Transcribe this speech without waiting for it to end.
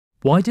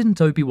Why didn't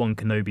Obi-Wan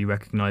Kenobi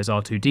recognize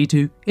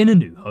R2-D2 in A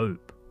New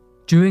Hope?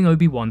 During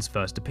Obi-Wan's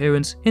first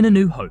appearance in A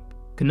New Hope,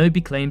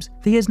 Kenobi claims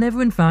that he has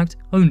never in fact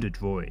owned a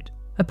droid,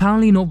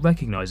 apparently not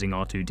recognizing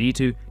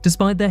R2-D2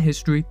 despite their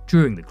history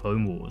during the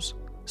Clone Wars.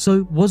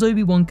 So was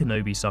Obi-Wan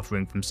Kenobi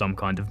suffering from some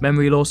kind of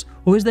memory loss,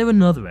 or is there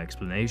another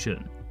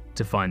explanation?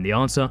 To find the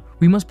answer,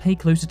 we must pay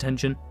close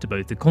attention to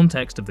both the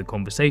context of the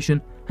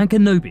conversation and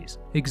Kenobi's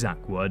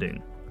exact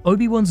wording.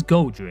 Obi-Wan's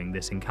goal during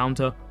this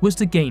encounter was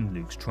to gain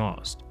Luke's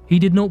trust. He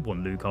did not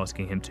want Luke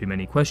asking him too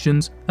many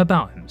questions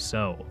about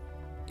himself.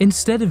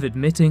 Instead of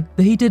admitting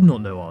that he did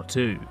not know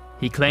R2,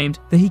 he claimed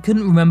that he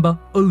couldn't remember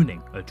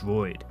owning a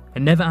droid,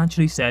 and never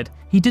actually said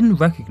he didn't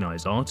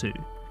recognize R2.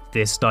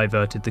 This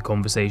diverted the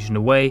conversation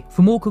away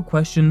from awkward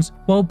questions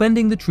while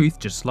bending the truth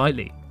just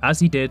slightly, as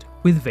he did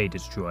with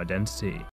Vader's true identity.